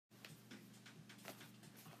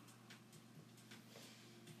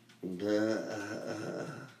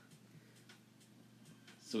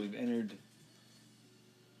So we've entered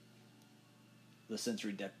the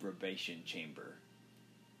sensory deprivation chamber.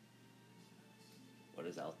 What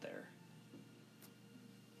is out there?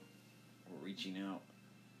 We're reaching out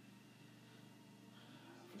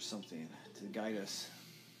for something to guide us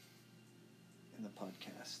in the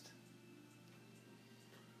podcast.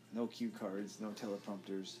 No cue cards, no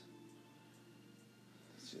teleprompters.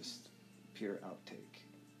 It's just pure outtake.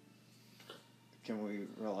 Can we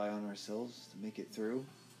rely on ourselves to make it through?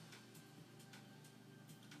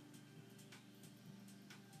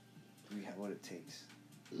 Do we have what it takes?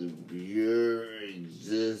 The pure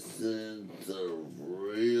existence of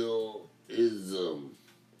realism.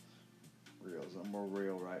 Realism. We're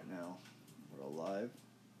real right now. We're alive.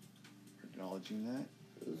 We're acknowledging that.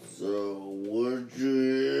 So what you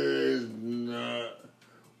hear is not...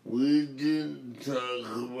 We didn't talk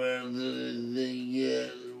about anything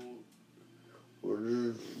yet.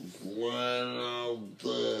 We're just flying off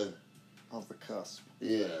the cusp.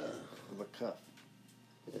 Yeah. Of the cuff.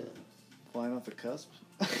 Yeah. Flying off the cusp?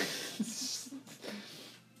 It's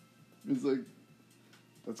like,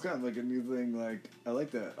 that's kind of like a new thing. Like, I like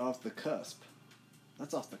that. Off the cusp.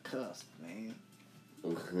 That's off the cusp, man.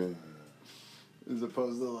 Okay. As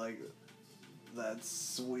opposed to like, that's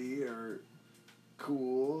sweet or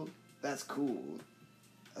cool. That's cool.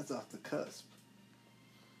 That's off the cusp.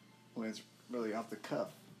 When it's really off the cuff.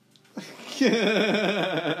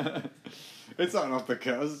 It's not off the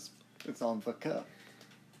cusp. It's on the cuff.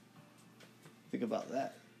 Think about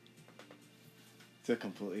that. It's a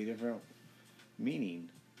completely different meaning.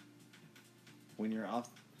 When you're off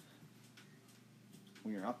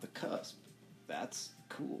the cusp, that's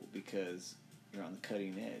cool because you're on the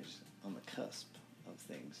cutting edge, on the cusp of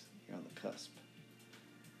things. You're on the cusp.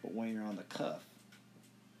 But when you're on the cuff,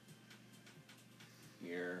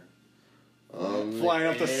 you're flying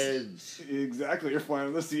up the edge. Exactly, you're flying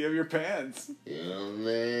up the seat of your pants. You're on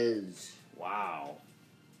the edge. Wow.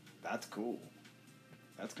 That's cool.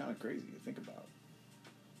 That's kind of crazy to think about.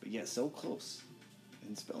 But yet so close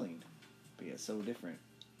in spelling. But yet so different.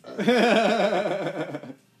 I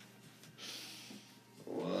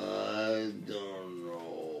don't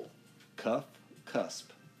know. Cuff,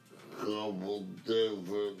 cusp. Couple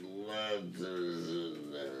different letters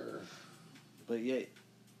in there. But yet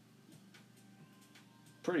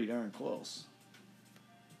pretty darn close.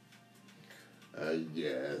 I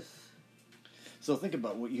guess. So think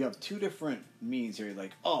about what you have two different meanings here.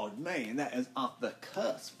 Like, oh man, that is off the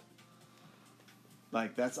cusp.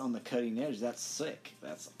 Like, that's on the cutting edge. That's sick.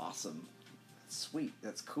 That's awesome. That's sweet.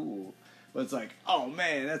 That's cool. But it's like, oh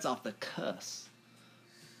man, that's off the cusp.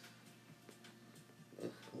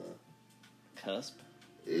 Cusp?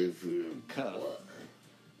 If you're Cuff.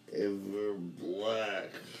 If you're black.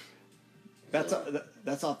 That's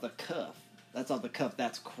off the cuff. That's off the cuff.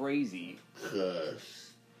 That's crazy. Cusp.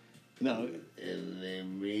 No. And they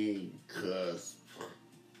mean cusp.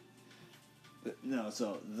 No,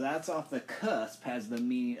 so that's off the cusp has the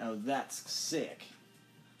meaning of that's sick.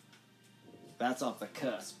 That's off the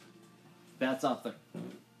cusp. That's off the...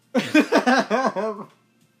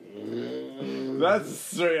 That's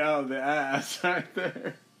straight out of the ass right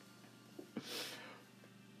there.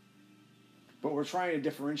 But we're trying to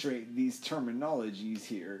differentiate these terminologies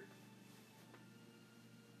here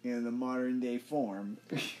in the modern day form.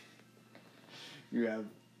 You have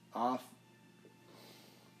off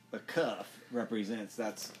the cuff represents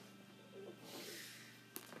that's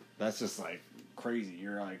just like crazy.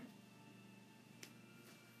 You're like,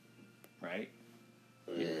 right?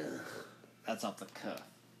 Yeah. That's off the cuff.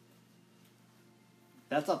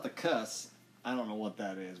 That's off the cuss. I don't know what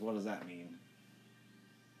that is. What does that mean?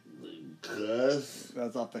 The cuss?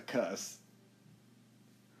 That's off the cuss.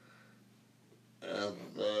 I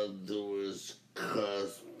thought there was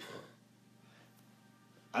cusp.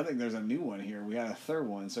 I think there's a new one here. We had a third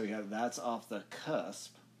one. So you have that's off the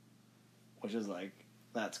cusp, which is like,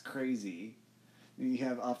 that's crazy. Then you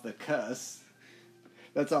have off the cuss.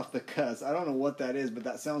 That's off the cuss. I don't know what that is, but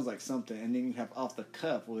that sounds like something. And then you have off the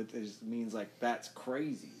cuff, which just means like, that's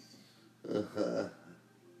crazy. Uh-huh.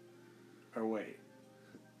 Or wait.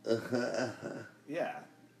 Uh-huh. Yeah.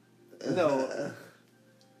 No.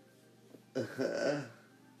 Uh-huh.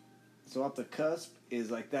 So off the cusp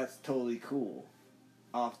is like, that's totally cool.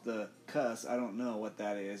 Off the cuss, I don't know what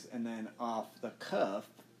that is. And then off the cuff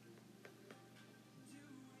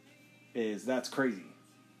is, that's crazy.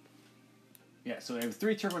 Yeah, so we have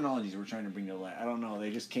three terminologies we're trying to bring to light. I don't know,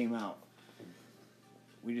 they just came out.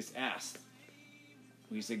 We just asked.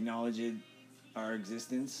 We just acknowledged our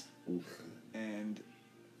existence. And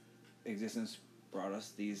existence brought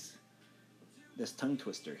us this tongue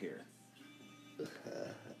twister here.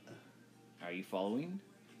 Are you following?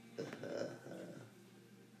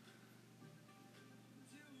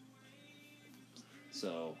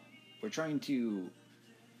 So, we're trying to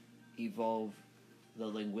evolve the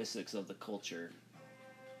linguistics of the culture.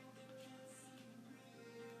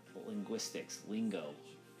 Linguistics, lingo.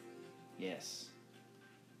 Yes.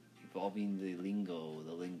 Evolving the lingo,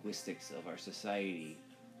 the linguistics of our society.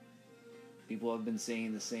 People have been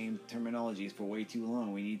saying the same terminologies for way too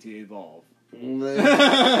long. We need to evolve.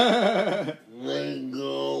 Lingo,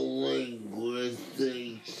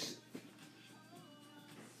 linguistics.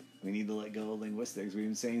 We need to let go of linguistics. We've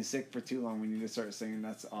been saying sick for too long. We need to start saying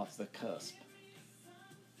that's off the cusp.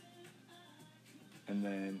 And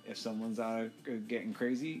then if someone's out getting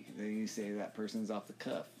crazy, then you say that person's off the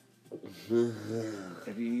cuff. If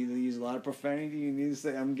you need to use a lot of profanity, you need to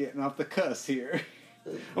say, I'm getting off the cuss here.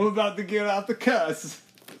 I'm about to get off the cuss.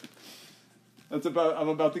 I'm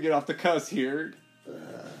about to get off the cuss here.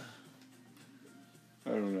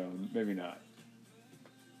 I don't know. Maybe not.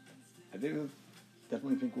 I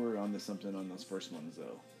definitely think we're onto something on those first ones,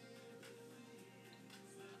 though.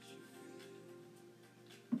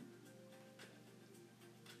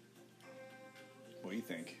 What do you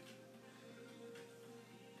think?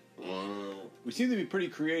 We seem to be pretty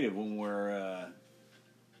creative when we're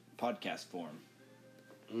podcast form.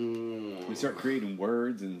 We start creating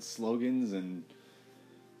words and slogans, and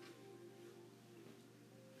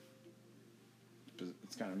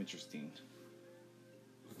it's kind of interesting.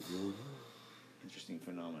 Interesting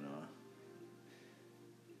phenomena.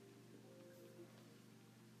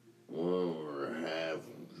 When we're half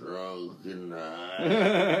drunk and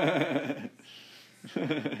high.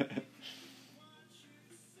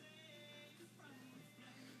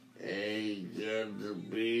 Hey, you got to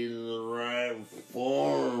be in the right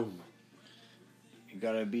form. You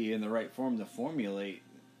gotta be in the right form to formulate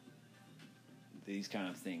these kind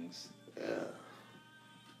of things. Yeah.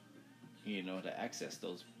 You know, to access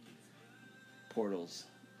those portals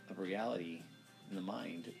of reality in the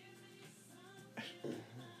mind.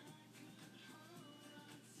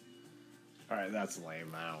 Alright, that's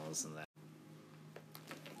lame. I don't listen to that.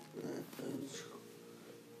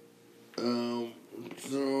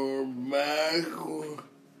 So we're back.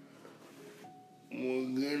 We're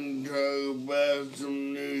gonna talk about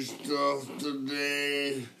some new stuff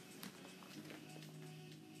today.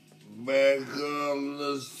 Back on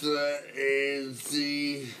the set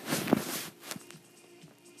AC.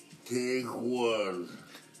 Take one.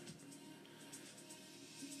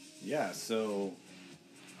 Yeah, so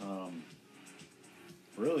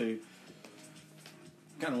really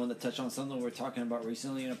kind of want to touch on something we were talking about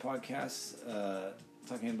recently in a podcast,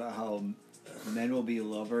 talking about how men will be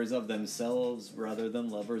lovers of themselves rather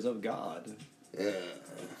than lovers of God. Yeah.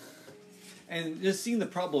 And just seeing the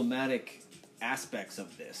problematic aspects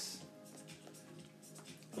of this.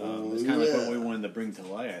 It's kind of like what we wanted to bring to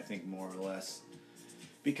light, I think, more or less.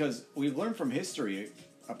 Because we've learned from history,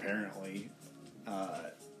 apparently,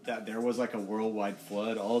 that there was like a worldwide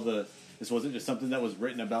flood. This wasn't just something that was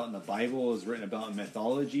written about in the Bible. It was written about in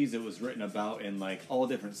mythologies. It was written about in like all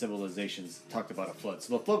different civilizations talked about a flood.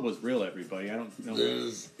 So the flood was real, everybody. I don't know.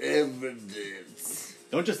 There's evidence.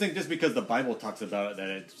 Don't just think just because the Bible talks about it that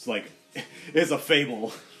it's like it's a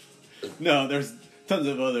fable. No, there's tons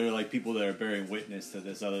of other like people that are bearing witness to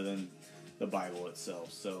this other than the Bible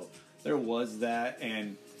itself. So there was that,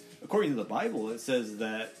 and according to the Bible, it says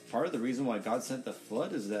that part of the reason why God sent the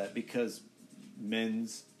flood is that because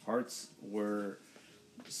men's hearts were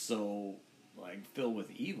so like filled with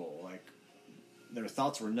evil, like their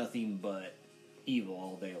thoughts were nothing but evil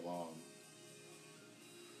all day long.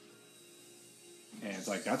 And it's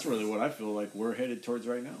like that's really what I feel like we're headed towards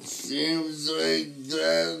right now. Seems like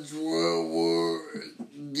that's what we're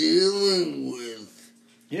dealing with.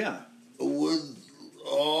 Yeah. With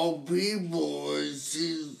all people,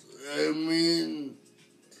 I mean,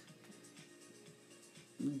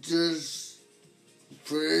 just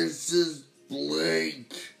Francis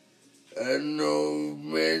Blake, I know you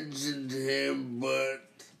mentioned him, but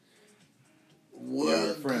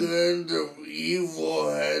what kind of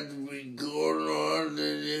evil had to be going on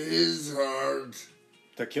in his heart?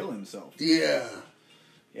 To kill himself. Yeah.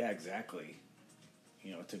 Yeah, exactly.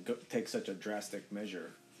 You know, to take such a drastic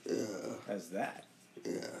measure as that.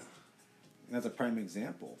 Yeah. That's a prime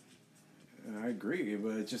example. And I agree,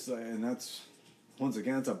 but it's just, and that's, once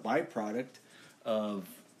again, it's a byproduct of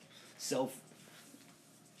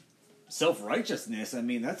self-righteousness. I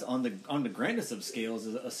mean, that's on the grandest of scales.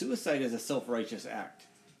 A suicide is a self-righteous act,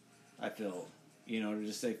 I feel. to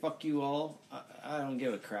just say, fuck you all. I don't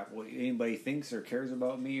give a crap what anybody thinks or cares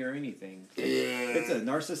about me or anything. Yeah. It's a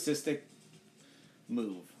narcissistic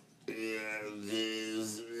move. Yeah, it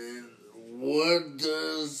is. What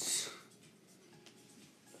does...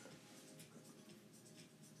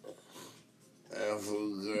 I forgot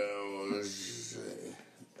what I was say.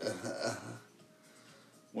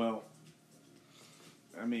 Well,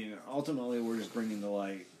 I mean, ultimately, we're just bringing to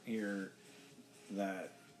light here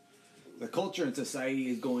that the culture and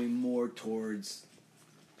society is going more towards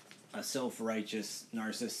a self-righteous,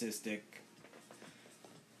 narcissistic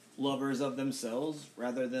lovers of themselves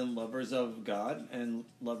rather than lovers of God and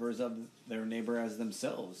lovers of their neighbor as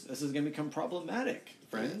themselves. This is going to become problematic,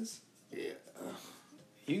 friends. Yeah.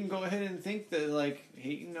 You can go ahead and think that, like,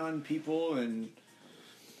 hating on people and,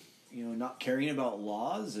 not caring about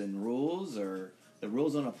laws and rules or the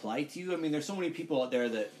rules don't apply to you. I mean, there's so many people out there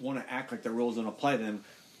that want to act like the rules don't apply to them.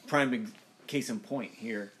 Prime case in point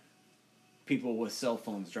here, people with cell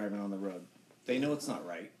phones driving on the road. They know it's not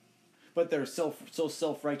right. But they're so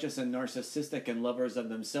self-righteous and narcissistic and lovers of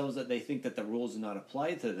themselves that they think that the rules do not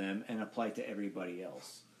apply to them and apply to everybody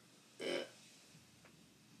else. It's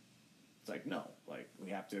like, no. Like, we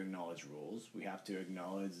have to acknowledge rules. We have to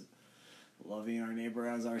acknowledge loving our neighbor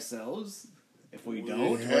as ourselves. If we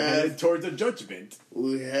don't, we're headed towards a judgment.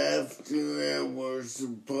 We have to and we're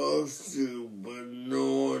supposed to, but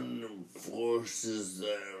no one enforces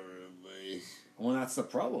that really. Well, that's the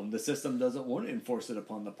problem. The system doesn't want to enforce it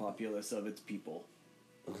upon the populace of its people.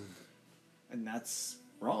 And that's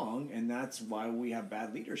wrong, and that's why we have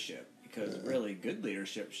bad leadership. Because really, good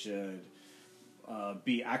leadership should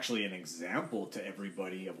be actually an example to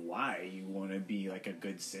everybody of why you want to be like a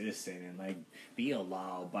good citizen and like be a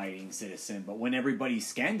law-abiding citizen. But when everybody's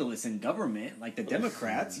scandalous in government, like the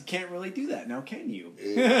Democrats, you can't really do that now, can you?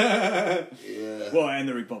 Yeah. Well, and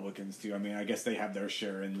the Republicans too. I mean, I guess they have their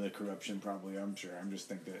share in the corruption, probably. I'm sure. I'm just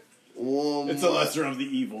thinking that it's a lesser of the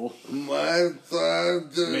evil. My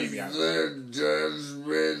thought is Maybe their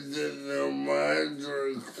judgment and their minds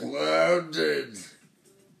are clouded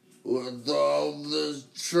with all this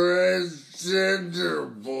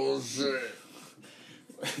transgender bullshit.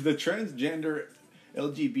 The transgender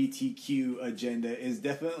LGBTQ agenda is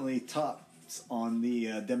definitely tops on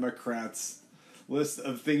the Democrats' list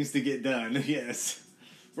of things to get done. Yes.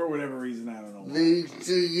 For whatever reason, I don't know why. Needs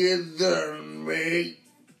to get done, make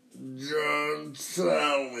John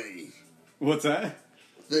Sally. What's that?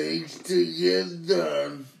 Things to get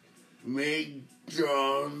done, make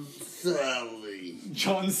John Sally.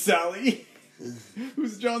 John Sally?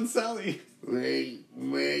 Who's John Sally?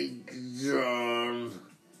 Make John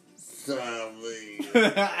Sally.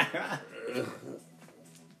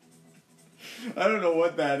 I don't know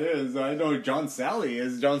what that is. I know who John Sally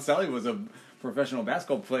is. John Sally was a professional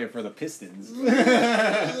basketball player for the Pistons.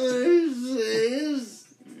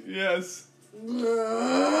 Yes.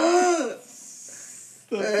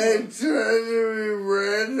 I try to be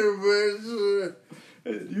random as a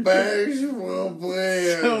basketball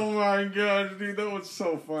player. Oh my gosh, dude, that was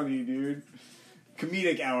so funny, dude.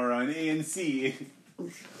 Comedic Hour on ANC.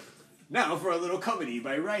 Now for a little comedy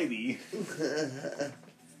by Riley.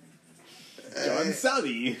 John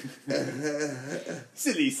Sally.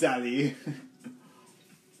 Silly Sally.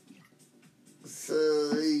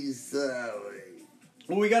 Silly Sally.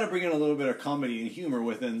 Well, we got to bring in a little bit of comedy and humor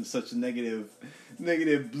within such negative,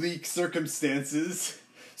 bleak circumstances,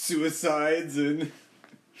 suicides and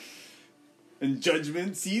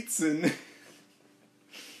judgment seats and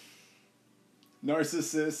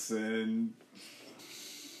narcissists and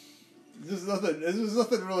there's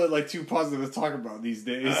nothing really like too positive to talk about these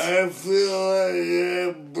days. I feel like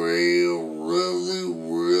I bring a really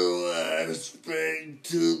real aspect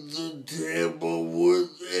to the table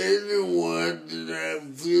with anyone, and I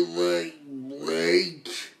feel like Blake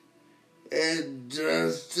and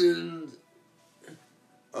Justin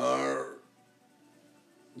are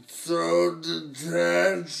so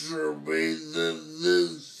detached from me that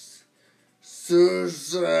this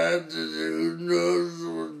suicide and who knows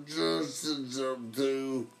what Justin's up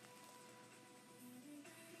to.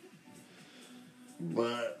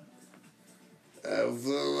 But I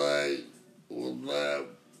feel like without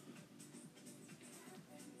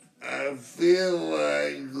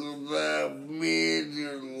me in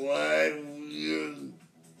your life, you're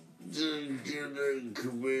just gonna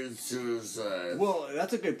commit suicide. Well,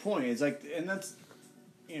 that's a good point. It's like, and that's,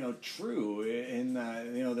 true in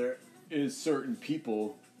that, there is certain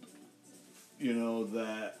people,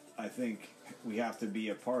 that I think we have to be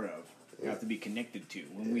a part of. We have to be connected to.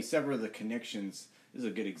 When we sever the connections, this is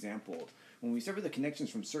a good example. When we sever the connections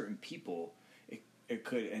from certain people, it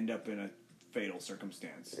could end up in a fatal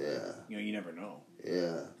circumstance. Yeah. You know, you never know.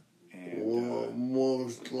 Yeah. And Well,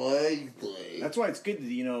 most likely. that's why it's good to,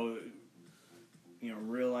 you know,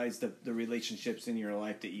 realize the relationships in your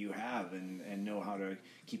life that you have and know how to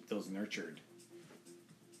keep those nurtured.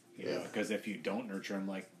 You know, because if you don't nurture them,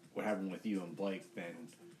 like what happened with you and Blake, then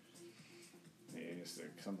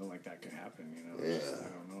something like that could happen, you know. Yeah. I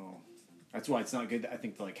don't know. That's why it's not good, I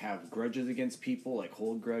think, to like have grudges against people, like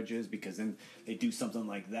hold grudges, because then they do something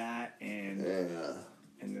like that, and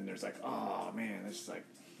then there's like, oh man, it's just like,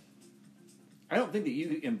 I don't think that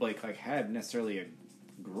you and Blake like had necessarily a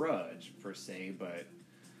grudge per se, but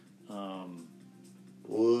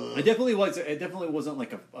it definitely was. It definitely wasn't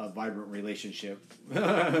like a vibrant relationship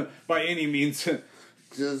by any means.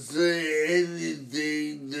 To say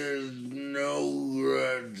anything, there's no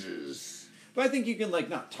grudges. But I think you can like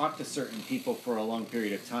not talk to certain people for a long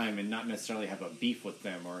period of time and not necessarily have a beef with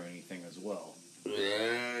them or anything as well.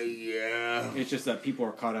 Yeah. It's just that people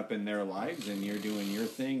are caught up in their lives and you're doing your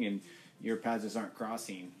thing and your paths just aren't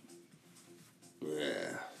crossing.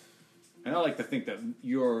 Yeah. And I like to think that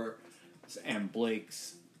your and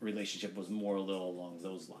Blake's relationship was more a little along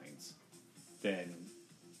those lines than,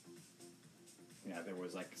 there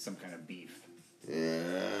was like some kind of beef. Yeah,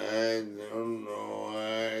 I don't know.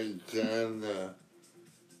 I kind of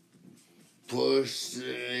pushed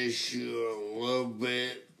the issue a little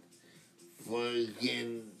bit.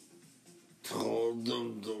 Fucking told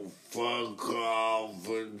them to fuck off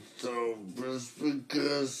and stuff just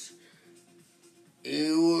because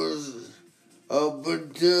it was, up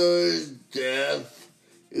until his death,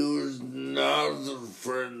 he was not a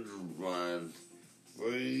friend of mine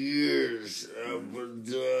for years, up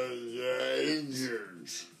until I got injured.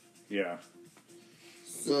 Yeah.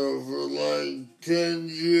 So for like 10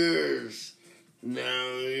 years, now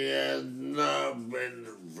he has not been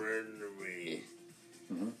a friend of me.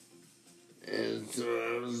 Mm-hmm. And so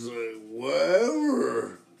I was like,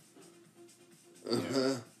 whatever.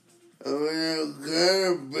 Yeah. I mean, I'm kind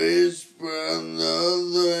of pissed, but on the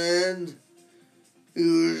other hand, he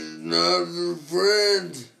was not a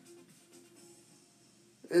friend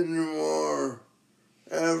anymore.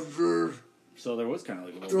 After So there was kind of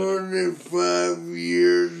like a little 25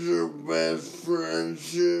 years of best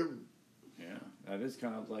friendship. Yeah, that is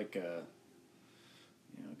kind of like a,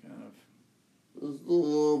 kind of Just a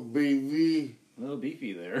little baby. a little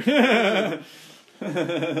beefy there. A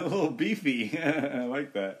little beefy. I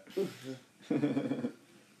like that.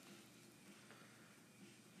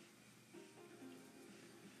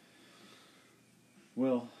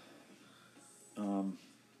 Well,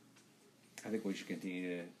 I think we should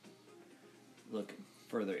continue to look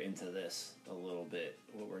further into this a little bit,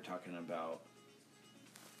 what we're talking about,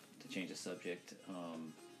 to change the subject,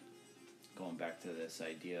 going back to this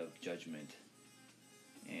idea of judgment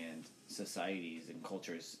and societies and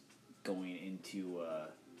cultures going into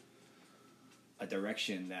a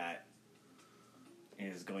direction that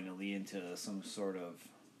is going to lead into some sort of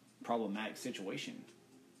problematic situation.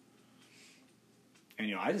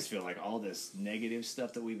 And, I just feel like all this negative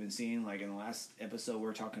stuff that we've been seeing, like in the last episode,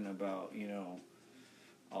 we're talking about,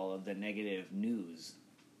 all of the negative news,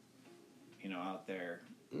 out there.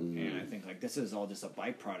 Mm-hmm. And I think, like, this is all just a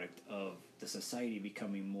byproduct of the society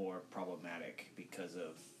becoming more problematic because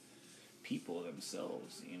of people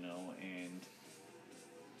themselves, and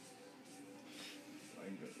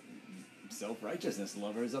like, self-righteousness,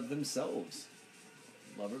 lovers of themselves.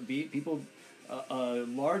 People... a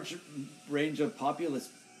large range of populace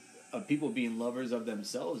of people being lovers of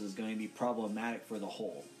themselves is going to be problematic for the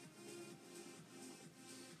whole.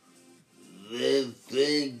 They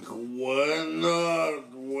think, why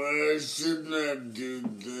not? Why shouldn't I do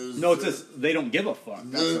this? No, it's just they don't give a fuck.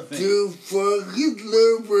 That's the thing. Too fucking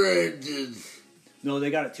liberated. No, they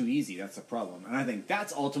got it too easy. That's the problem. And I think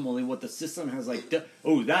that's ultimately what the system has like...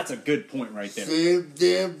 Oh, that's a good point right there. Same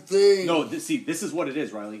damn thing. No, this is what it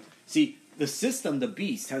is, Riley. See, the system, the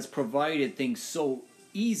beast, has provided things so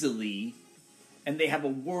easily, and they have a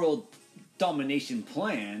world domination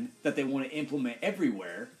plan that they want to implement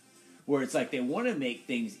everywhere, where it's like they want to make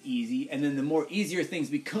things easy, and then the more easier things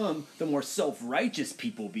become, the more self-righteous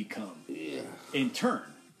people become. Yeah. In turn.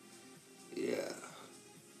 Yeah.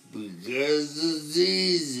 Because it's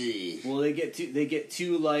easy. Well, they get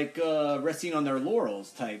too like resting on their laurels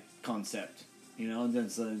type concept, and then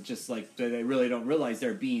it's just like they really don't realize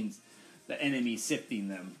they're being the enemy sifting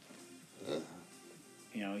them.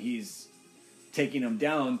 He's taking them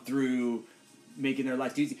down through making their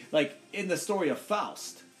life easy. Like in the story of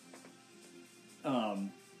Faust,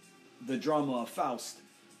 the drama of Faust,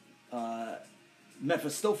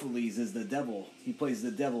 Mephistopheles is the devil. He plays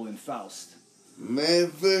the devil in Faust.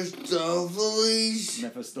 Mephistopheles?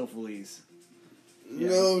 Mephistopheles. Yeah,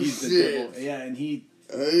 No he's the shit. devil. Yeah, and he...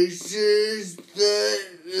 Are you serious? That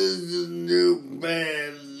is a new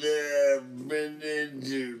band that I've been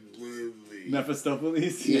into lately.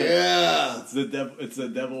 Mephistopheles? Yeah. It's the devil. It's the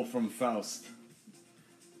devil from Faust.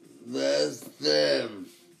 That's them.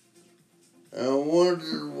 I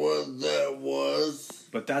wondered what that was.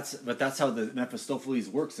 But that's how the Mephistopheles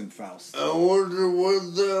works in Faust. I wonder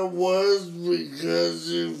what that was,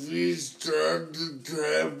 because if you start to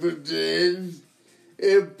tap it in,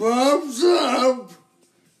 it pops up.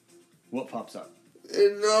 What pops up?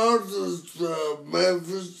 It also spelled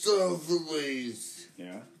Mephistopheles.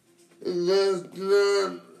 Yeah. And that's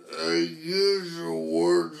not a usual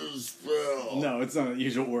word to spell. No, it's not a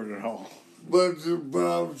usual word at all. But it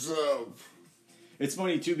pops up. It's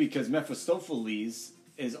funny too because Mephistopheles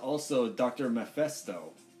is also Dr.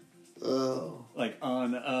 Mephisto. Oh. Like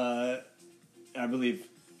on, I believe,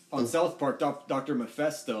 on South Park, Dr.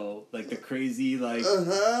 Mephisto, like the crazy, like,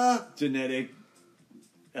 genetic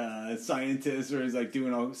scientist, where he's like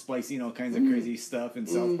doing splicing all kinds of crazy stuff in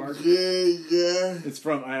South Park. Yeah. It's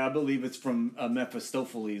from, I believe it's from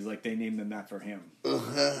Mephistopheles, like they named him after him.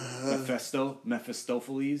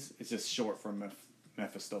 Mephistopheles. It's just short for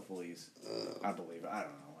Mephistopheles. I believe. I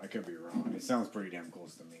don't know. I could be wrong. It sounds pretty damn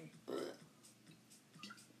close to me.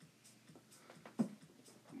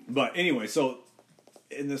 But anyway, so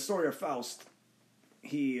in the story of Faust,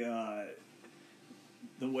 he the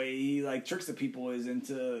way he like tricks the people is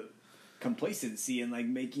into complacency and like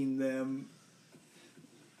making them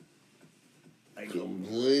like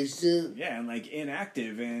complacent. Yeah, and like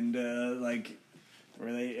inactive and like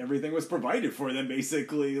where everything was provided for them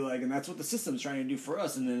basically, like, and that's what the system's trying to do for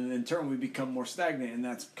us, and then in turn we become more stagnant, and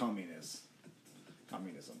that's communism.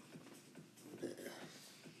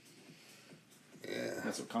 Yeah.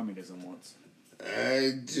 That's what communism wants.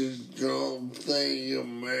 I just don't think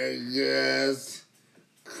America has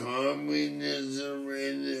communism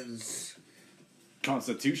in its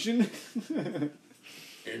Constitution?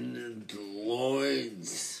 in its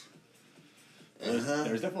loins.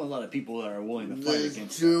 There's definitely a lot of people that are willing to fight There's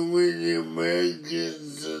against too many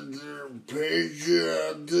Americans that are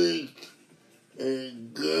patriotic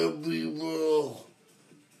and good people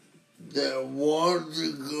that want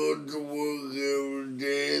to go to work every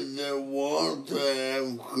day, that want to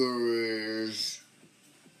have careers.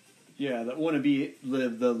 Yeah, that want to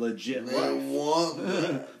live the legit life. They want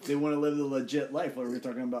that. They want to live the legit life, like we were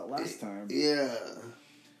talking about last time. Yeah.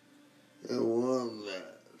 They want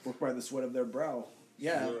that. Work by the sweat of their brow.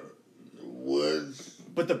 Yeah. Which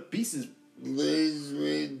But the pieces leads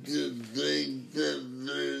me to think that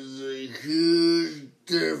there's a huge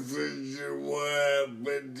difference in what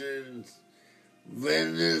happened in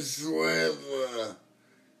Venezuela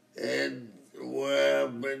and what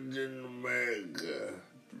happened in America.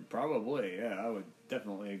 probably, yeah, I would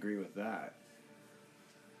definitely agree with that.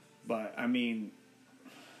 But I mean,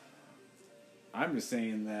 I'm just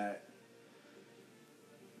saying that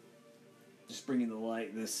just bringing to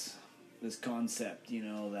light this concept, you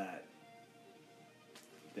know, that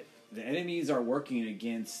the enemies are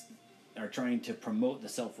trying to promote the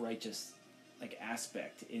self-righteous like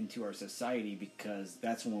aspect into our society, because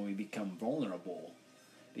that's when we become vulnerable,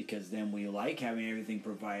 because then we like having everything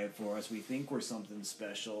provided for us. We think we're something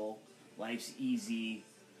special. Life's easy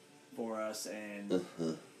for us, and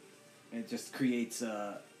it just creates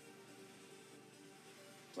like,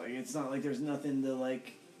 it's not like there's nothing to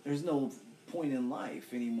like. There's no point in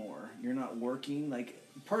life anymore. You're not working. Like,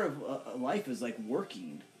 part of life is like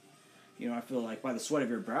working. You know, I feel like by the sweat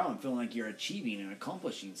of your brow, I'm feeling like you're achieving and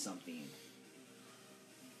accomplishing something.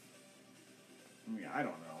 I mean, I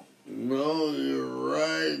don't know. No, you're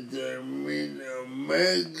right. I mean,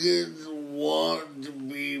 Americans want to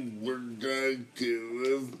be productive.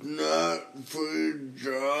 If not for your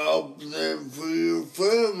job, then for your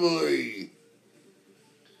family.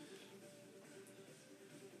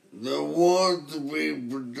 They want to be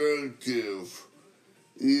productive.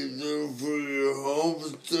 Either for your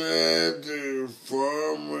homestead, or your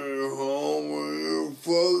farm, or your home, or your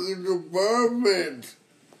fucking apartment.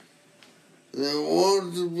 They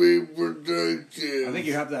want to be productive. I think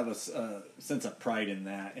you have to have a sense of pride in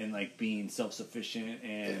that, and like being self-sufficient,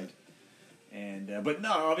 and but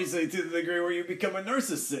no, obviously to the degree where you become a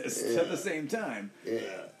narcissist at the same time.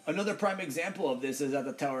 Yeah. Another prime example of this is at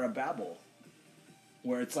the Tower of Babel,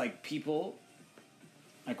 where it's like people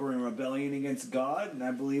like were in rebellion against God, and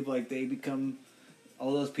I believe like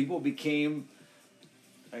all those people became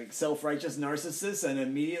like self-righteous narcissists, and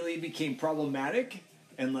immediately became problematic.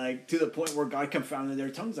 And, like, to the point where God confounded their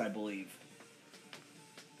tongues, I believe.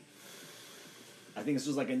 I think this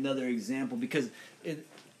was like another example because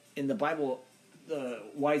in the Bible, the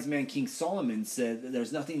wise man King Solomon said that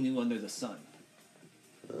there's nothing new under the sun.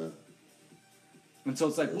 And so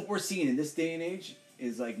it's like what we're seeing in this day and age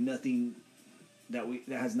is like nothing that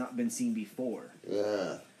has not been seen before.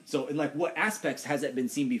 Yeah. So in like what aspects has it been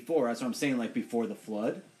seen before? That's what I'm saying. Like before the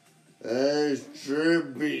flood. That's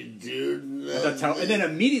trippy, dude. And then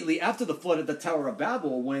immediately after the flood at the Tower of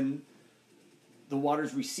Babel, when the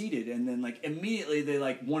waters receded, and then like immediately they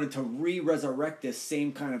like wanted to resurrect this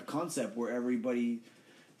same kind of concept where everybody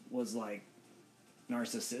was like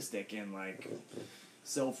narcissistic and like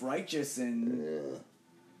self-righteous and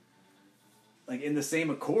like in the same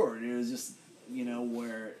accord. It was just, you know,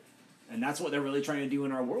 where, and that's what they're really trying to do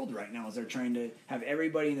in our world right now is they're trying to have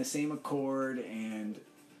everybody in the same accord, and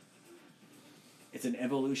it's an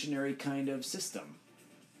evolutionary kind of system.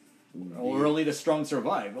 Or only the strong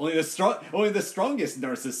survive. Only the strongest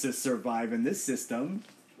narcissists survive in this system.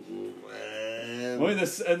 Only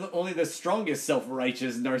the strongest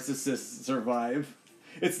self-righteous narcissists survive.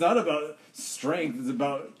 It's not about strength, it's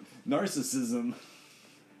about narcissism.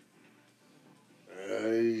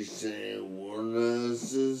 Are you saying we're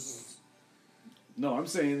narcissists? No, I'm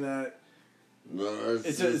saying that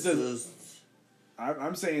narcissists.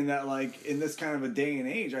 I'm saying that like in this kind of a day and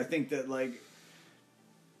age, I think that like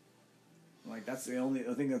that's the only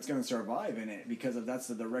thing that's going to survive in it because that's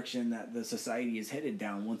the direction that the society is headed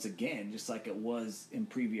down once again, just like it was in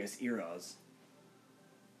previous eras,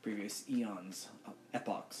 previous eons,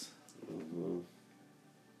 epochs. Mm-hmm.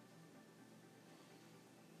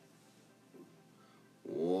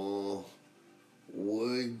 Well,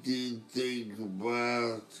 what do you think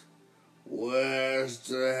about what has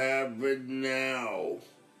to happen now?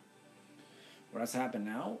 What has to happen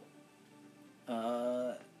now?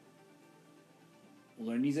 Well,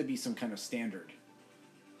 there needs to be some kind of standard.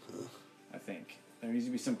 I think there needs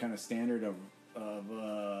to be some kind of standard of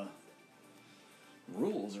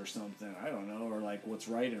rules or something. I don't know, or like what's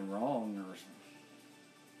right and wrong, or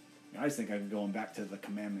I just think going back to the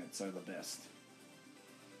commandments are the best.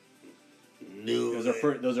 Those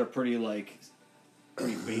are pretty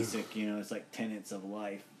basic, you know. It's like tenets of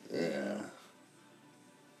life. Yeah. You know?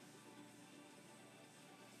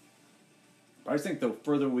 But I just think the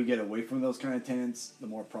further we get away from those kind of tenets, the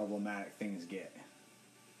more problematic things get,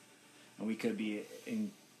 and we could be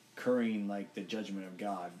incurring like the judgment of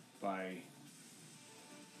God by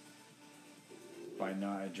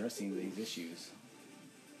not addressing these issues.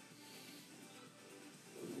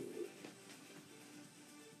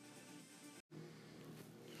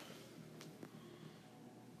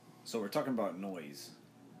 So we're talking about noise.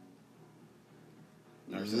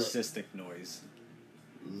 Narcissistic noise.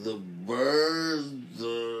 The birds,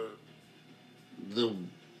 the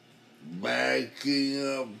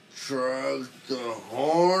backing up truck, the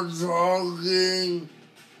horns honking,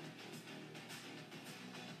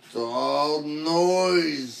 it's all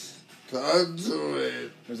noise. Tons of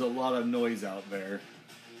it. There's a lot of noise out there.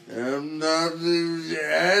 I'm not even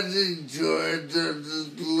adding to it, I'm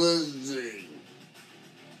just listening.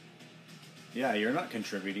 Yeah, you're not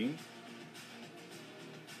contributing.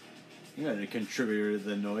 You're not a contributor to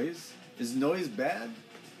the noise. Is noise bad?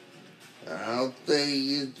 I don't think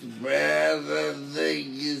it's bad. I think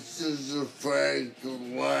it's just a fact of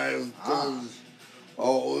life. There's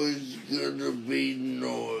always gonna be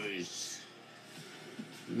noise.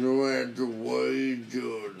 No matter what you're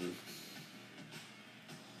doing.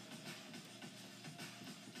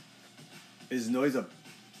 Is noise a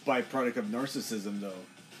byproduct of narcissism, though?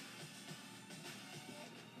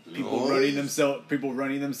 People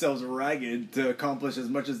running themselves ragged to accomplish as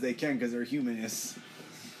much as they can because they're humanists.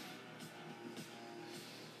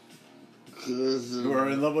 Who are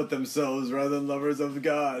in love with themselves rather than lovers of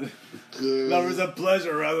God. Lovers of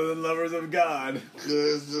pleasure rather than lovers of God.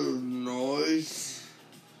 Because of noise?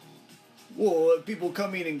 Well, people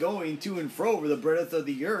coming and going to and fro over the breadth of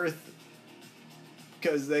the earth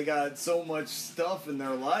because they got so much stuff in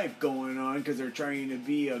their life going on because they're trying to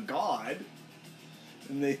be a god.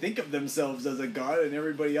 And they think of themselves as a god and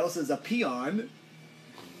everybody else as a peon.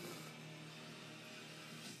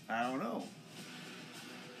 I don't know.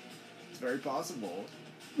 It's very possible.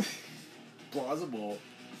 Plausible.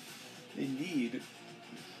 Indeed.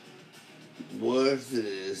 What's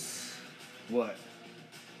this? What?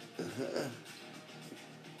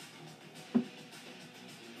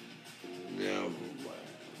 Never mind.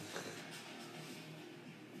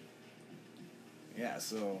 Yeah,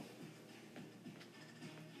 so...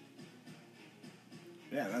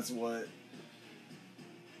 Yeah, that's what...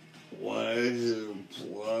 Why is it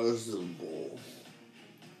plausible?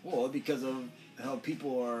 Well, because of how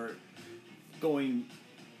people are going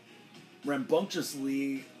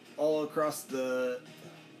rambunctiously all across the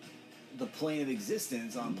plane of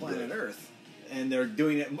existence on planet Earth, and they're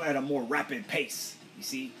doing it at a more rapid pace. You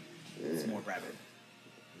see, it's more rapid,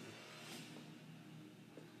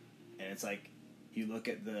 and it's like you look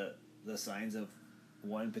at the signs of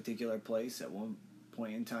one particular place at one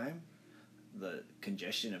point in time, the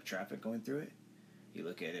congestion of traffic going through it. You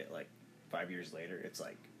look at it like 5 years later, it's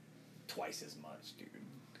like twice as much, dude.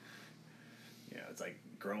 You know, it's like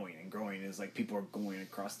growing and growing. It's like people are going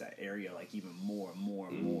across that area like even more and more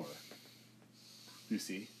and more. You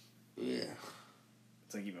see? Yeah.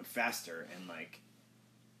 It's like even faster, and like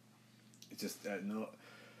it's just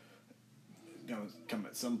come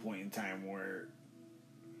at some point in time where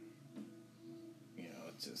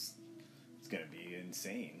it's gonna be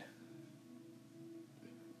insane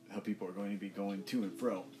how people are going to be going to and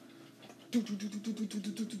fro.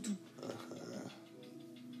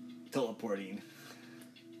 Teleporting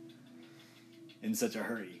in such a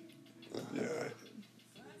hurry. Yeah.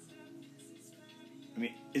 I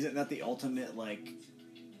mean, isn't that the ultimate like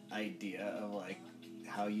idea of like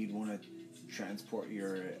how you'd want to transport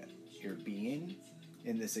your being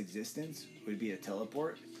in this existence? Would be a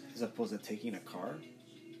teleport as opposed to taking a car.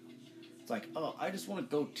 It's like, oh, I just want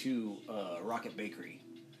to go to Rocket Bakery.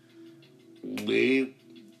 Beep.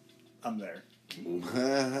 I'm there.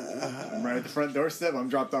 I'm right at the front doorstep. I'm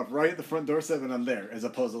dropped off right at the front doorstep, and I'm there. As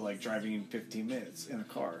opposed to like driving 15 minutes in a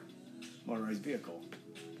car, motorized vehicle.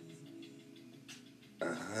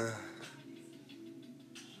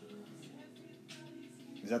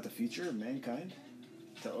 Is that the future of mankind?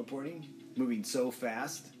 Teleporting, moving so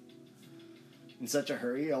fast, in such a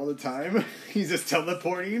hurry all the time. He's just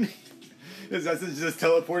teleporting. Is that just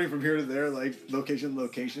teleporting from here to there, like location to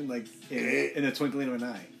location, like in a twinkling of an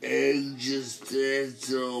eye?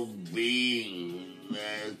 Existential being.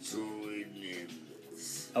 That's what we need.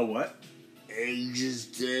 A what?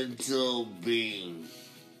 Existential being.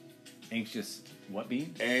 Anxious what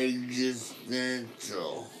being?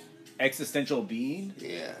 Existential. Existential being?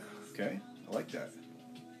 Yeah. Okay, I like that.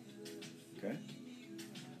 Okay.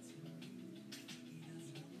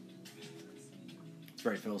 It's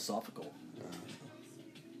very philosophical.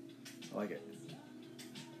 I like it.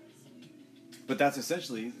 But that's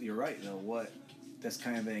essentially, you're right, what this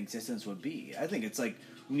kind of an existence would be. I think it's like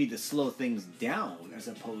we need to slow things down as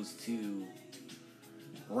opposed to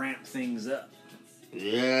ramp things up.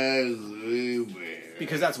 Yeah, I agree, man.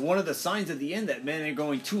 Because that's one of the signs at the end that men are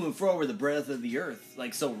going to and fro over the breadth of the earth,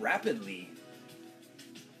 like so rapidly.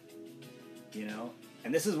 You know?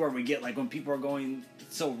 And this is where we get, like, when people are going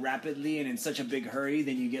so rapidly and in such a big hurry,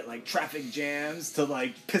 then you get, like, traffic jams to,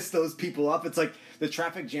 like, piss those people off. It's like the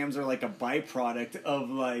traffic jams are, like, a byproduct of,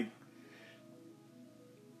 like...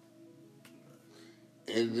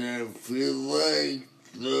 And I feel like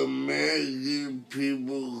the American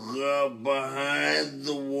people got behind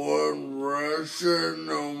the war in Russia and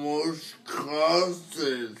almost caused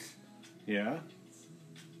it. Yeah?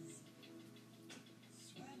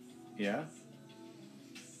 Yeah?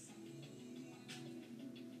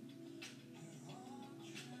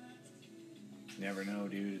 Never know,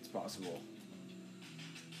 dude. It's possible.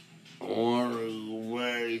 I want to go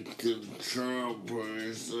back to Trump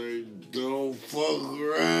and say, don't fuck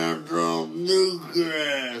around on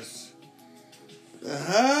Newgrass.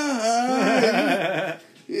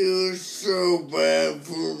 It was so bad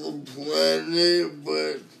for the planet,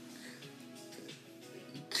 but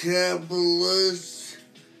capitalists,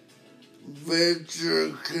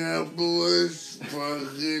 venture capitalists,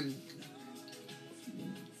 fucking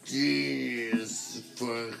genius,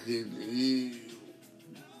 fucking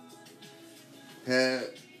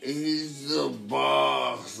he's the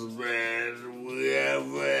boss, man. We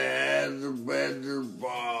haven't had a better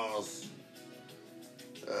boss.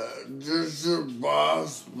 Just a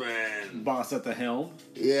boss man. Boss at the helm?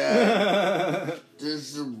 Yeah.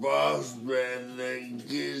 Just a boss man that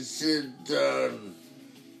gets it done.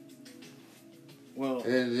 Well,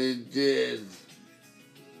 and it did.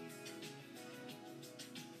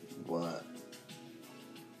 What?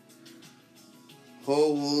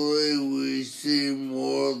 Hopefully we see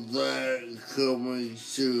more of that coming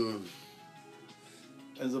soon.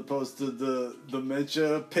 As opposed to the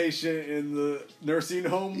dementia patient in the nursing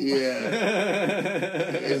home?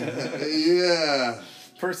 Yeah. Yeah.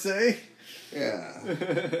 Per se? Yeah.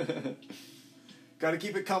 Gotta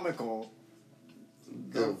keep it comical.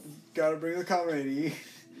 Gotta bring the comedy.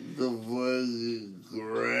 The fucking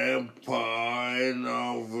grandpa in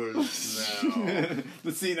office now.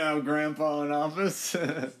 The senile grandpa in office.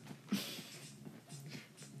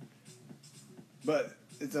 But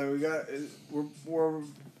it's like we're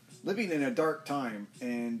living in a dark time,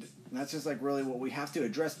 and that's just like really what we have to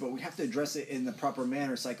address, but we have to address it in the proper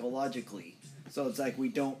manner psychologically. So it's like we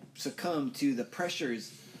don't succumb to the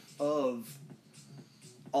pressures of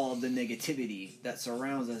all of the negativity that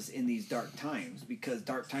surrounds us in these dark times, because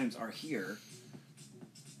dark times are here,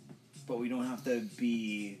 but we don't have to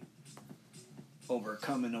be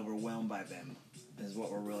overcome and overwhelmed by them, is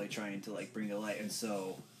what we're really trying to like bring to light. And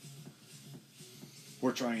so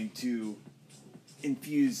we're trying to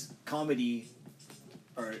infuse comedy,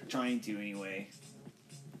 or trying to anyway,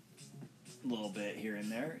 a little bit here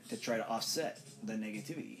and there to try to offset the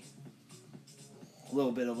negativity. A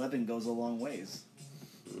little bit of leaven goes a long ways.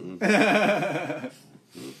 And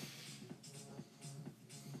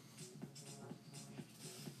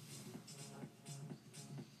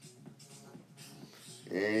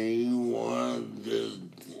you want it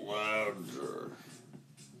louder.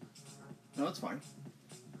 No, it's fine.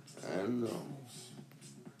 I know.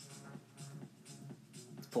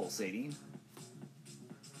 It's pulsating.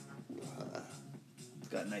 It's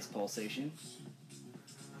got a nice pulsation.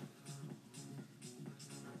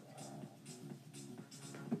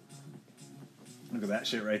 Look at that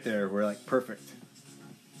shit right there. We're like perfect.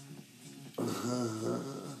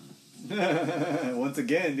 Once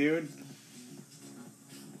again, dude.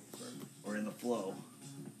 We're in the flow.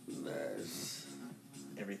 Nice.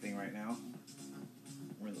 Everything right now.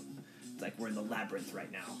 It's like we're in the labyrinth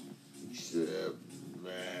right now. Except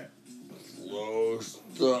that flow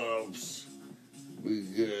stops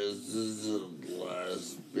because this is the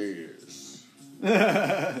last beers.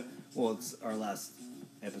 Well, it's our last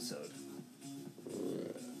episode.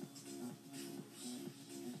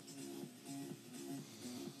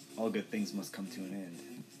 All good things must come to an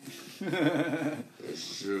end.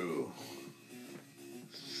 It's true.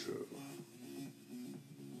 It's true.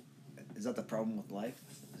 Is that the problem with life?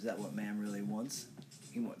 Is that what man really wants?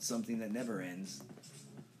 He wants something that never ends.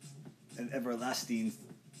 An everlasting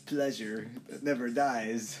pleasure that never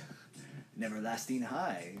dies. An everlasting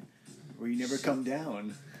high where you never come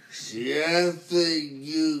down. See, I think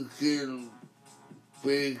you can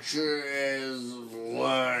picture as a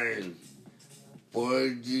line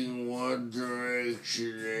pointing one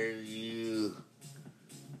direction, and you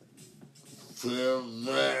feel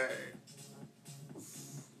that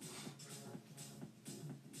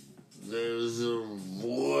there's a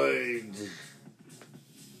void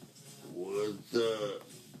with the...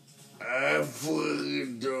 I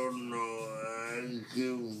fucking don't know. I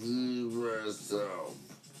confuse myself.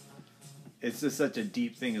 It's just such a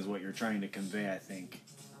deep thing is what you're trying to convey, I think.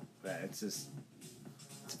 That it's just...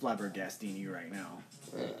 It's flabbergasting you right now.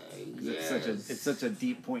 Yes. It's such a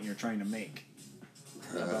deep point you're trying to make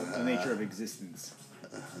about the nature of existence.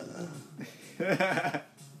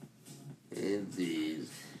 Indeed.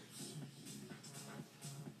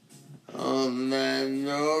 On that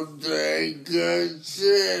note, I got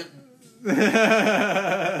shit.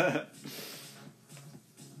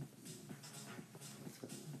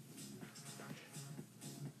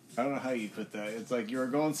 I don't know how you put that. It's like you were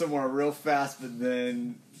going somewhere real fast, but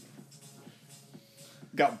then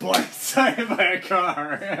got blindsided by a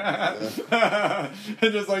car.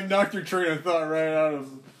 It just like knocked your train of thought right out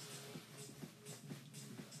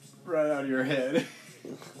of your head.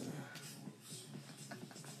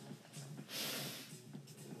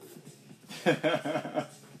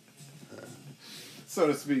 So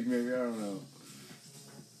to speak, maybe. I don't know.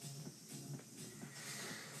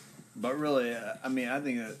 But really, I mean, I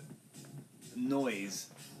think that noise...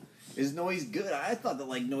 Is noise good? I thought that,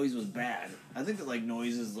 like, noise was bad. I think that, like,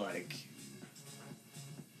 noise is, like,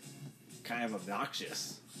 kind of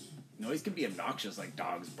obnoxious. Noise can be obnoxious, like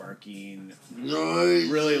dogs barking, Noise.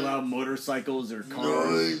 really loud motorcycles or cars.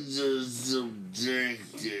 Noise is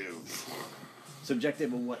subjective.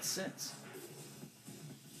 Subjective in what sense?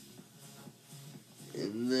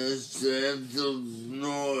 In the sense of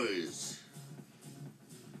noise.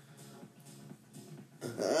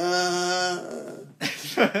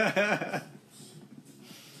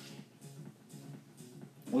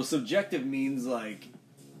 Well, subjective means, like,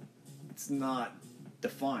 it's not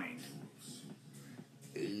defined.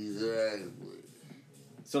 Exactly.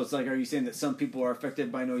 So it's like, are you saying that some people are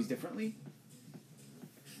affected by noise differently?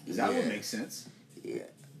 Is that what makes sense? Yeah.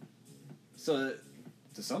 So,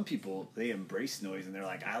 to some people, they embrace noise and they're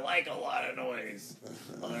like, I like a lot of noise.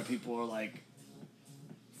 Other people are like...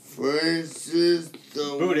 For instance,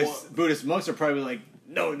 Buddhist monks are probably like,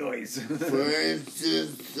 no noise. For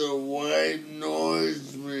instance, the white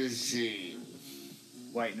noise machine.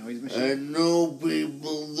 White noise machine? I know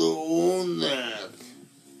people that own that.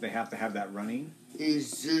 They have to have that running?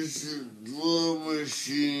 It's just a little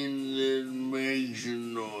machine that makes a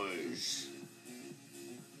noise.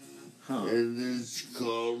 Huh. And it's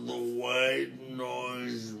called the white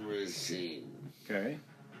noise machine. Okay.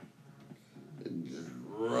 It just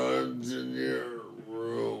runs in your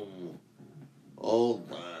room all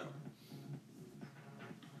the time.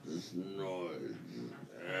 This noise.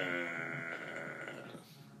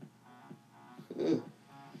 It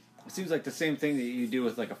seems like the same thing that you do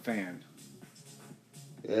with like a fan.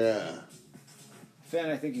 Yeah. Fan,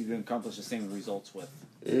 I think you can accomplish the same results with.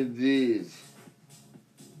 Indeed.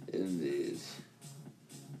 Indeed.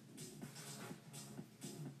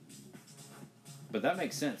 But that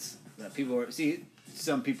makes sense. That people are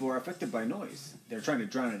some people are affected by noise. They're trying to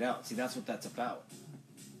drown it out. See, that's what that's about.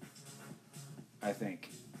 I think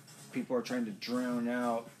people are trying to drown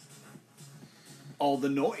out all the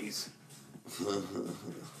noise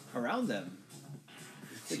around them.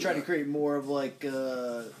 They try to create more of like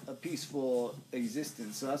a peaceful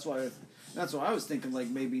existence. So that's why I was thinking like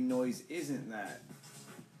maybe noise isn't that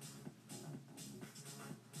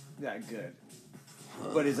good,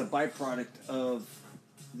 but is a byproduct of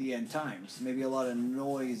the end times. Maybe a lot of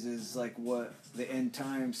noise is like what the end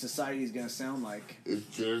times society is going to sound like.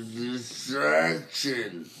 It's a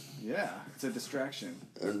distraction. Yeah, it's a distraction.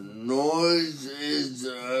 And noise is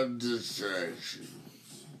a distraction.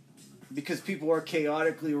 Because people are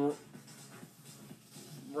chaotically,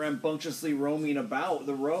 rambunctiously roaming about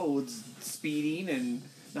the roads, speeding and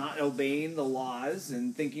not obeying the laws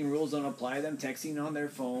and thinking rules don't apply to them, texting on their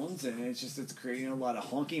phones, and it's creating a lot of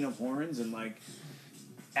honking of horns and like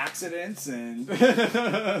accidents and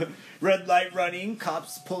red light running,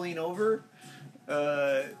 cops pulling over.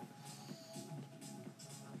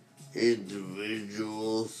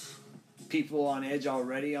 Individuals. People on edge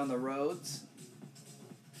already on the roads.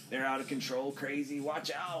 They're out of control, crazy.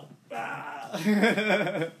 Watch out! Ah.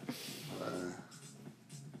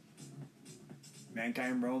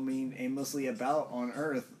 Mankind roaming aimlessly about on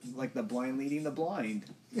Earth like the blind leading the blind.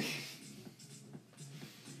 It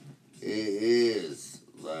is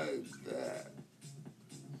like that.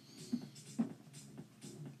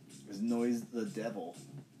 Is noise the devil?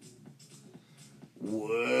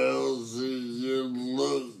 Well, so you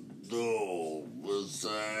look though,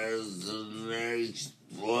 besides the next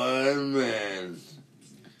blind man.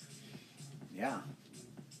 Yeah.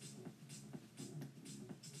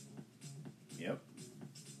 Yep.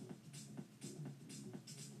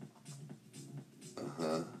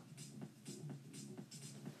 Uh-huh.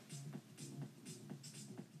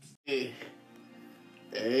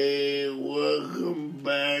 Hey, welcome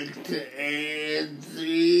back to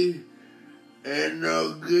Anthony and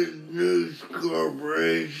our Good News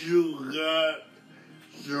Corporation. Got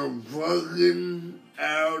some fucking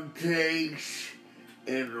outtakes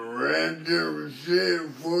and random shit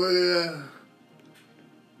for you.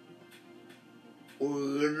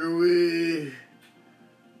 We're gonna be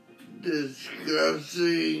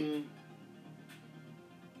discussing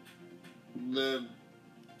the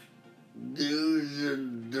do's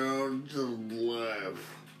and don'ts of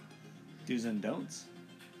life. Do's and don'ts.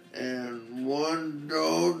 And one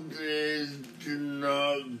don't is to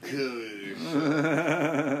not kill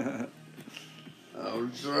yourself.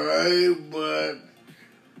 I'm sorry, but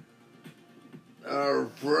our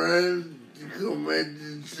friend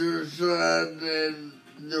committed suicide, and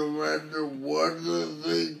no matter what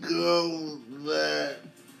they go, that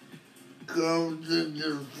comes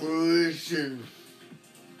into fruition.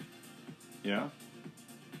 Yeah.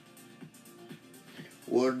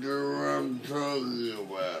 What I'm talking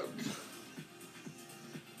about.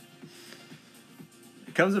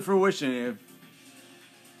 It comes to fruition if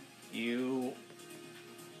you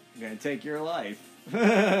gonna take your life.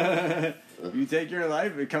 If you take your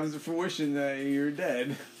life, it comes to fruition that you're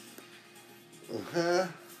dead. Uh-huh.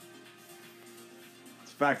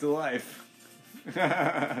 It's a fact of life.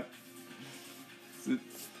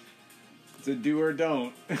 It's a do or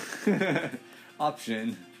don't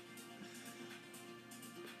option.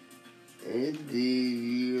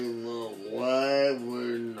 Indeed, you're alive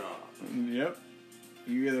or not. Yep.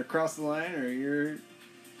 You either cross the line or you're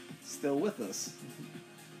still with us.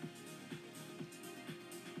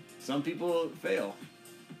 Some people fail.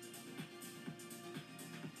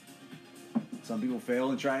 Some people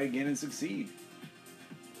fail and try again and succeed.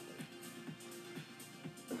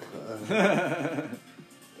 Yeah,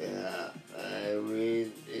 I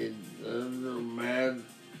mean, it doesn't matter.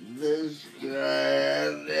 This guy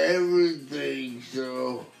had everything,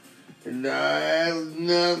 so, and I have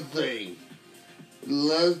nothing.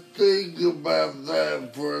 Let's think about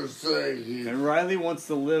that for a second. And Riley wants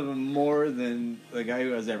to live more than the guy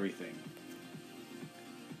who has everything.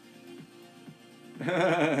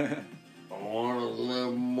 I want to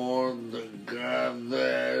live more than the guy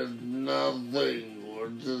that has nothing,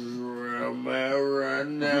 which is where I'm at right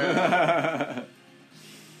now.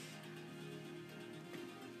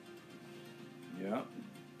 Yeah.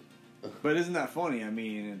 But isn't that funny? I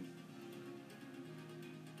mean,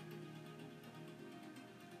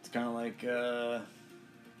 it's kind of like, I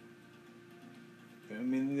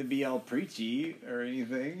mean, to be all preachy or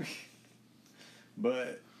anything,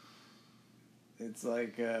 but it's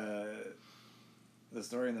like the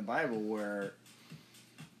story in the Bible where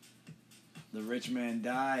the rich man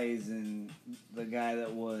dies and the guy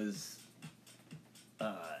that was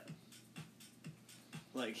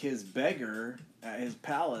like his beggar at his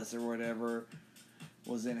palace or whatever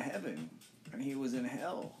was in heaven and he was in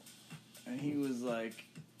hell, and he was like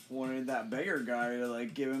wanted that beggar guy to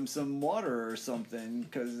like give him some water or something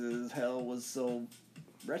because his hell was so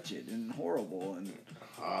wretched and horrible and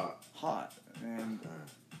hot, and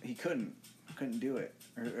he couldn't do it,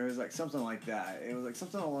 or it was like something like that. It was like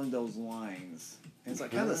something along those lines. And it's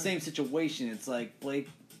like kind of the same situation. It's like Blake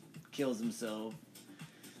kills himself,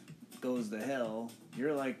 goes to hell.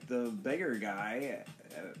 You're like the beggar guy,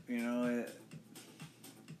 you know,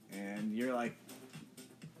 and you're like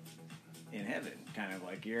in heaven, kind of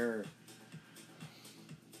like you're,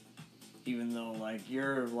 even though like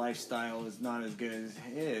your lifestyle is not as good as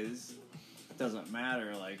his, it doesn't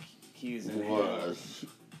matter. Like he's in hell.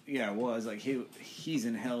 Yeah, it was like he's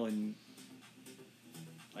in hell, and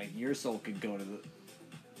like your soul could go to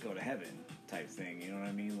heaven type thing. You know what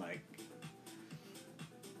I mean? Like,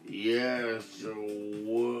 yeah. So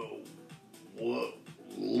what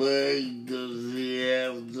leg does he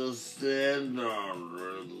have to stand on?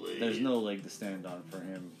 Really? There's no leg to stand on for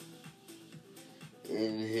him.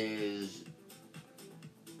 In his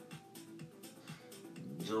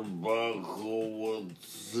debacle with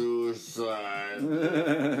suicide,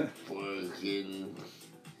 fucking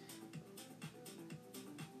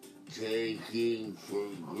taking for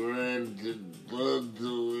granted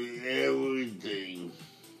literally everything.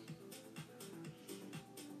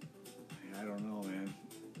 I don't know, man.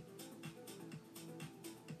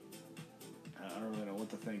 I don't really know what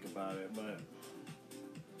to think about it, but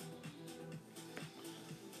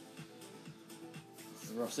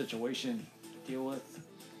it's a rough situation to deal with.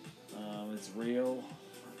 It's real.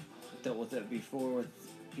 I've dealt with it before with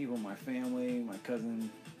people in my family, my cousin.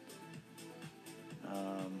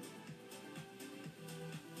 Yeah,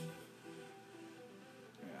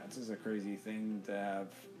 it's just a crazy thing to have.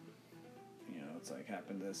 You know, it's like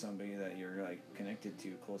happened to somebody that you're like connected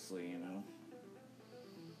to closely, you know.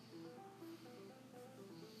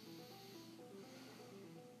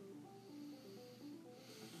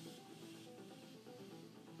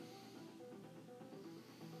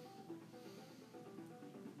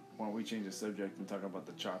 Why don't we change the subject and talk about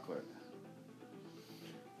the chocolate?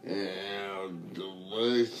 And how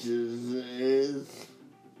delicious it is.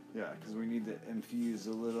 Yeah, because we need to infuse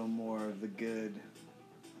a little more of the good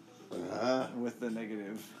with the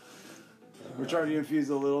negative. We're trying to infuse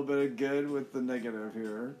a little bit of good with the negative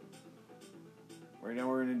here. Right now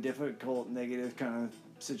we're in a difficult, negative kind of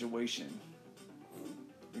situation.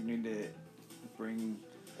 We need to bring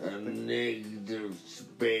a negative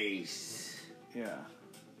space. Yeah.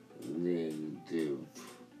 Negative.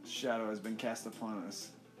 Shadow has been cast upon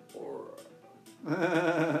us.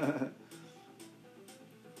 I'm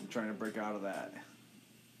trying to break out of that.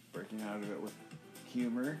 Breaking out of it with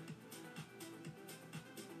humor.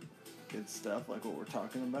 Good stuff like what we're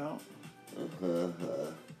talking about.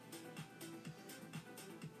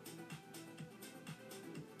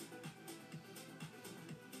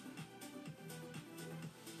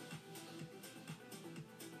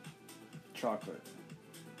 Chocolate.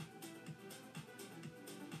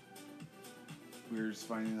 We're just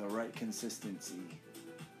finding the right consistency.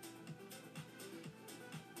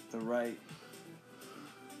 The right...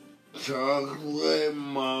 Chocolate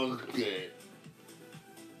mocked it.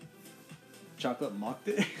 Chocolate mocked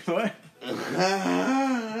it? What?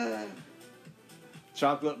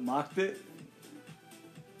 Chocolate mocked it?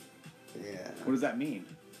 Yeah. What does that mean?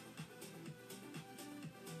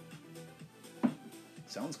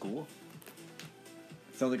 Sounds cool.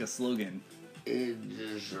 Sounds like a slogan. It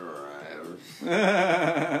just rhymes.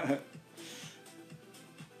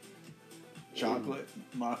 Chocolate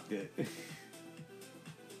mocked it.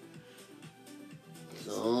 It's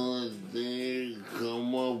the only thing you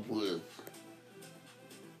come up with.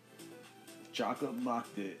 Chocolate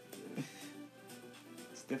mocked it.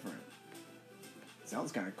 It's different.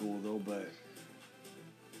 Sounds kind of cool though, but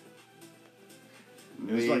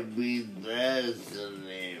maybe that's the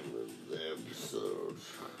name of the episode.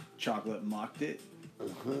 Chocolate mocked it.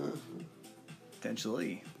 Uh-huh.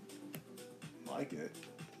 Potentially. Like it.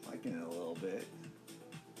 Liking it a little bit.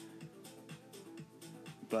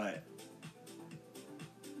 But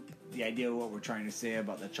the idea of what we're trying to say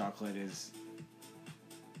about the chocolate is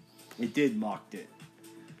it did mocked it.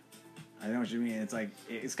 I know what you mean. It's like,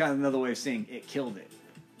 it's kind of another way of saying it killed it.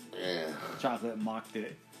 Yeah. Chocolate mocked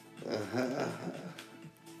it. Uh-huh.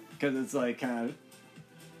 Because it's like kind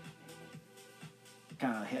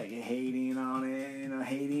of hating on it, you know,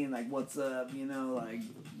 hating, like, what's up, you know, like,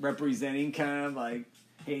 representing kind of, like,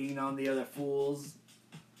 hating on the other fools.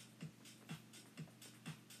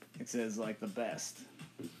 It says, like, the best.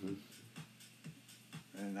 Mm-hmm.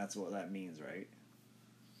 And that's what that means, right?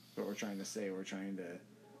 What we're trying to say, we're trying to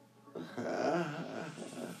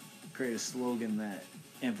create a slogan that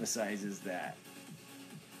emphasizes that.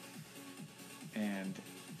 And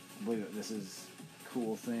I believe that this is a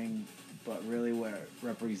cool thing, but really what it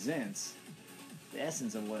represents, the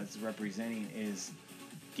essence of what it's representing is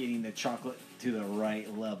getting the chocolate to the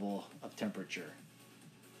right level of temperature.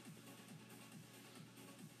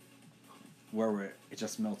 Where it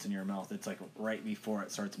just melts in your mouth. It's like right before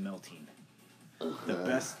it starts melting. The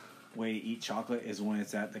best way to eat chocolate is when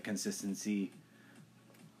it's at the consistency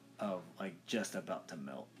of like just about to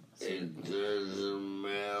melt. So it doesn't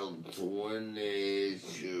melt when it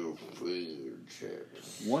hits your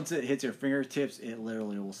fingertips. once it hits your fingertips, it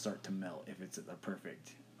literally will start to melt if it's at the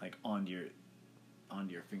perfect, like onto your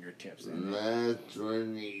fingertips. And that's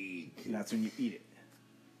when you eat it. that's when you eat it.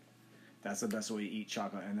 That's the best way to eat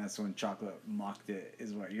chocolate, and that's when chocolate mocked it,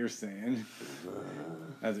 is what you're saying.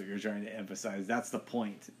 That's what you're trying to emphasize. That's the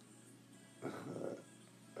point.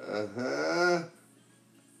 Uh-huh.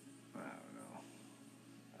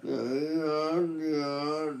 I don't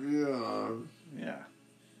know. Yeah. Yeah.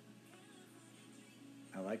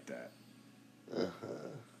 I like that. Uh-huh.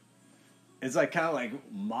 It's like kind of like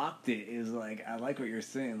mocked it is like, I like what you're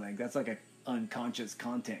saying. Like that's like a unconscious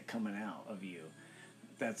content coming out of you.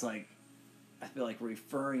 That's like, I feel like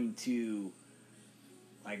referring to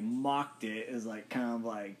like mocked it is like kind of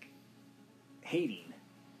like hating.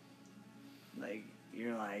 Like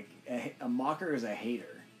you're like a mocker is a hater.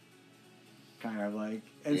 Kind of like,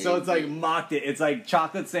 and so it's like mocked it. It's like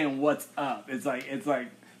chocolate saying what's up. It's like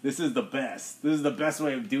this is the best. This is the best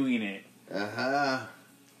way of doing it. Uh-huh.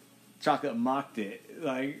 Chocolate mocked it,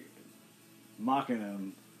 like mocking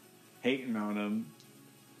him, hating on him.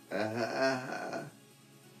 Uh-huh.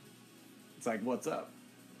 It's like, what's up?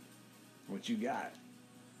 What you got?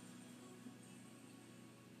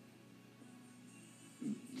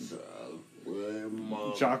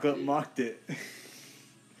 Chocolate mocked it.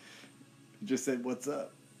 Just said, what's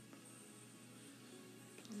up?